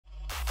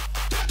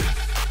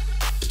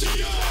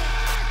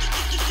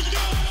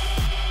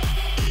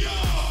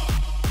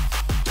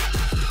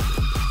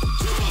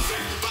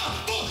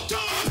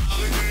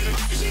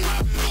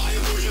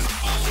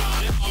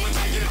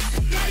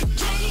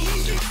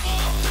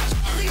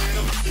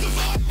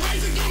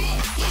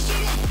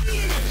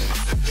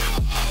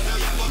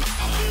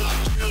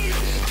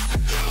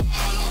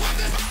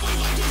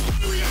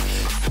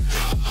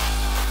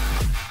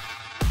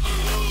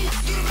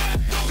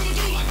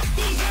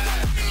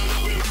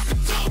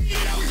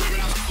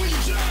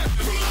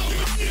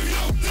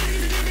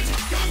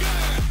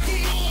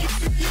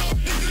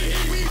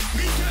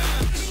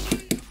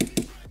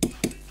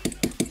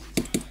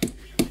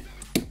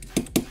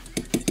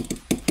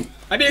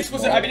being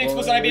explicit. I being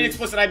explicit. I being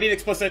explicit. I being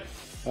explicit.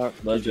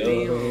 Let's go.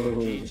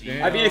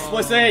 I being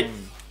explicit.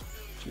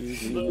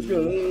 Let's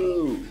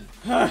go.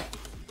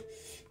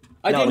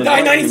 I didn't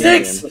die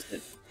 96.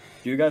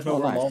 Do you guys know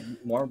what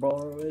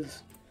Marlboro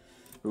is?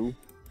 Who?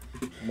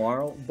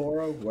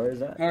 Marlboro? Where is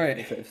that? All right.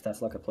 If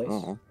that's like a place.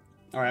 All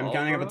right, I'm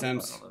counting up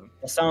attempts.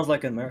 That sounds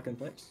like an American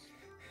place.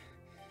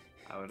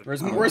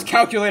 Where's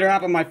calculator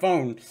app on my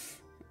phone?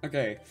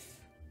 Okay.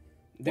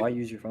 Why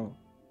use your phone?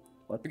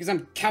 What? Because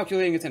I'm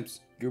calculating attempts,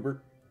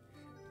 goober.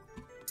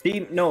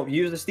 Steam? No,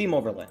 use the Steam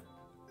overlay.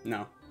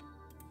 No.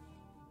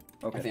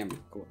 Okay. I think I'm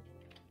cool.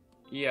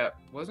 Yeah,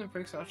 wasn't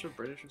Frank Sinatra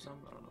British or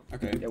something? I don't know.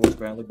 Okay. It was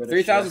Bradley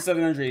British.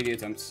 3,780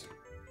 attempts.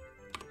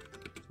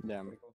 Damn.